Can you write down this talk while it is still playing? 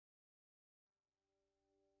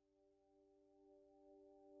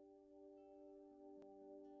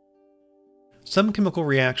Some chemical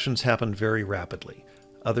reactions happen very rapidly.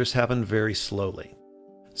 Others happen very slowly.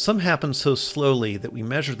 Some happen so slowly that we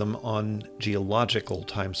measure them on geological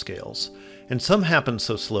timescales, and some happen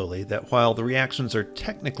so slowly that while the reactions are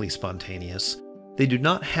technically spontaneous, they do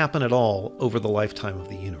not happen at all over the lifetime of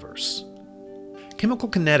the universe. Chemical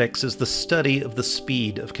kinetics is the study of the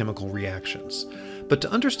speed of chemical reactions. But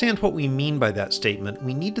to understand what we mean by that statement,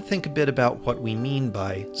 we need to think a bit about what we mean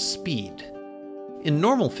by speed. In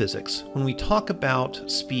normal physics, when we talk about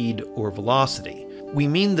speed or velocity, we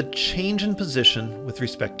mean the change in position with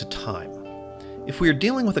respect to time. If we are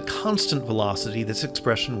dealing with a constant velocity, this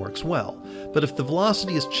expression works well, but if the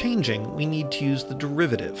velocity is changing, we need to use the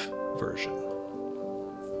derivative version.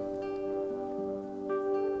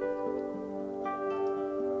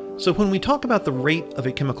 So when we talk about the rate of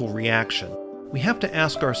a chemical reaction, we have to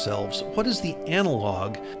ask ourselves, what is the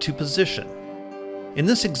analog to position? In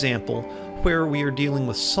this example, where we are dealing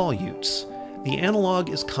with solutes, the analog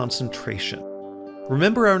is concentration.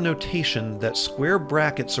 Remember our notation that square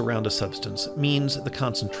brackets around a substance means the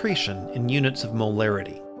concentration in units of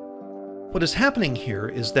molarity. What is happening here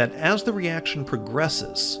is that as the reaction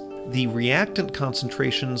progresses, the reactant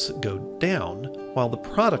concentrations go down while the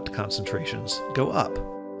product concentrations go up.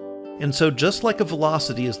 And so just like a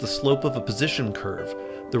velocity is the slope of a position curve,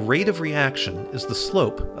 the rate of reaction is the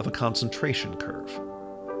slope of a concentration curve.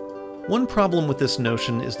 One problem with this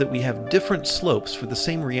notion is that we have different slopes for the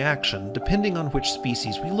same reaction depending on which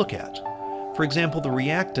species we look at. For example, the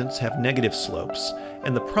reactants have negative slopes,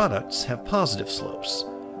 and the products have positive slopes.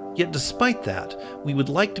 Yet despite that, we would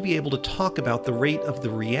like to be able to talk about the rate of the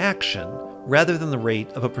reaction rather than the rate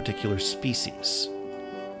of a particular species.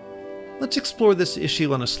 Let's explore this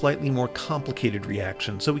issue on a slightly more complicated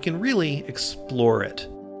reaction so we can really explore it.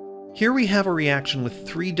 Here we have a reaction with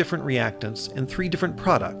 3 different reactants and 3 different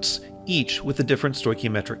products, each with a different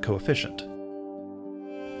stoichiometric coefficient.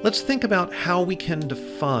 Let's think about how we can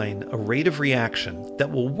define a rate of reaction that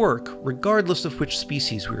will work regardless of which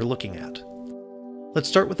species we are looking at. Let's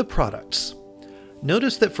start with the products.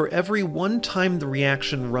 Notice that for every one time the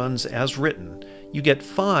reaction runs as written, you get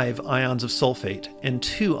 5 ions of sulfate and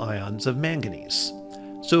 2 ions of manganese.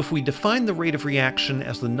 So if we define the rate of reaction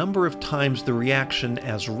as the number of times the reaction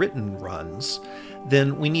as written runs,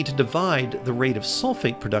 then we need to divide the rate of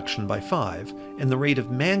sulfate production by 5 and the rate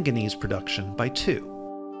of manganese production by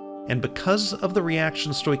 2. And because of the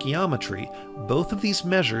reaction stoichiometry, both of these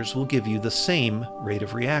measures will give you the same rate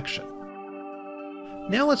of reaction.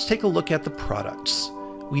 Now let's take a look at the products.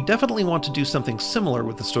 We definitely want to do something similar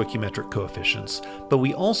with the stoichiometric coefficients, but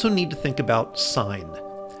we also need to think about sign.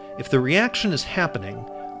 If the reaction is happening,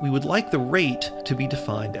 we would like the rate to be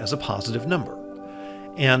defined as a positive number.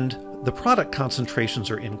 And the product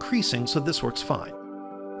concentrations are increasing, so this works fine.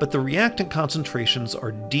 But the reactant concentrations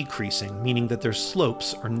are decreasing, meaning that their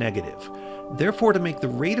slopes are negative. Therefore, to make the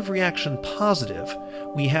rate of reaction positive,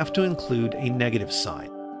 we have to include a negative sign.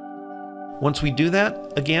 Once we do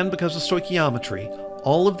that, again because of stoichiometry,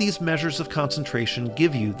 all of these measures of concentration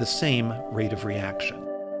give you the same rate of reaction.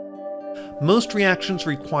 Most reactions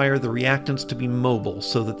require the reactants to be mobile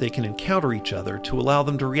so that they can encounter each other to allow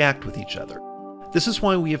them to react with each other. This is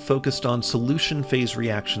why we have focused on solution phase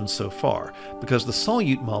reactions so far, because the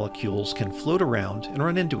solute molecules can float around and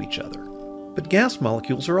run into each other. But gas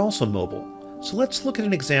molecules are also mobile, so let's look at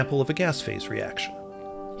an example of a gas phase reaction.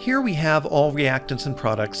 Here we have all reactants and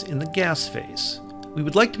products in the gas phase. We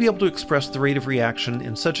would like to be able to express the rate of reaction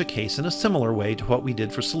in such a case in a similar way to what we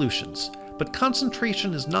did for solutions, but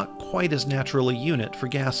concentration is not quite as natural a unit for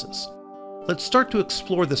gases. Let's start to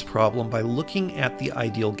explore this problem by looking at the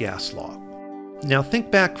ideal gas law. Now think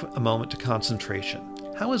back a moment to concentration.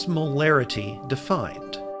 How is molarity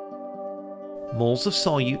defined? Moles of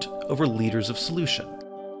solute over liters of solution.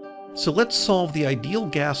 So let's solve the ideal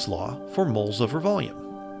gas law for moles over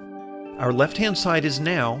volume. Our left-hand side is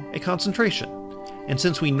now a concentration, and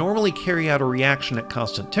since we normally carry out a reaction at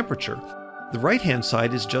constant temperature, the right-hand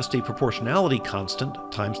side is just a proportionality constant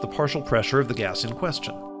times the partial pressure of the gas in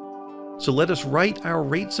question. So let us write our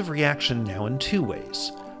rates of reaction now in 2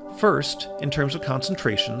 ways. First, in terms of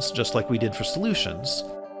concentrations, just like we did for solutions,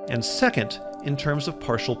 and second, in terms of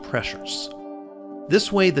partial pressures.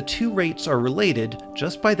 This way, the 2 rates are related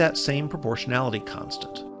just by that same proportionality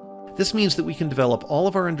constant. This means that we can develop all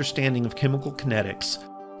of our understanding of chemical kinetics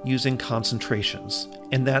using concentrations,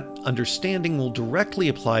 and that understanding will directly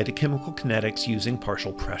apply to chemical kinetics using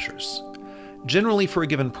partial pressures. Generally, for a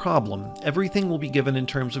given problem, everything will be given in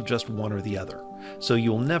terms of just one or the other, so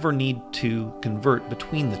you'll never need to convert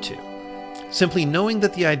between the 2. Simply knowing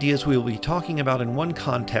that the ideas we will be talking about in one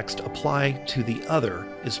context apply to the other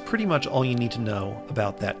is pretty much all you need to know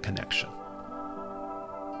about that connection.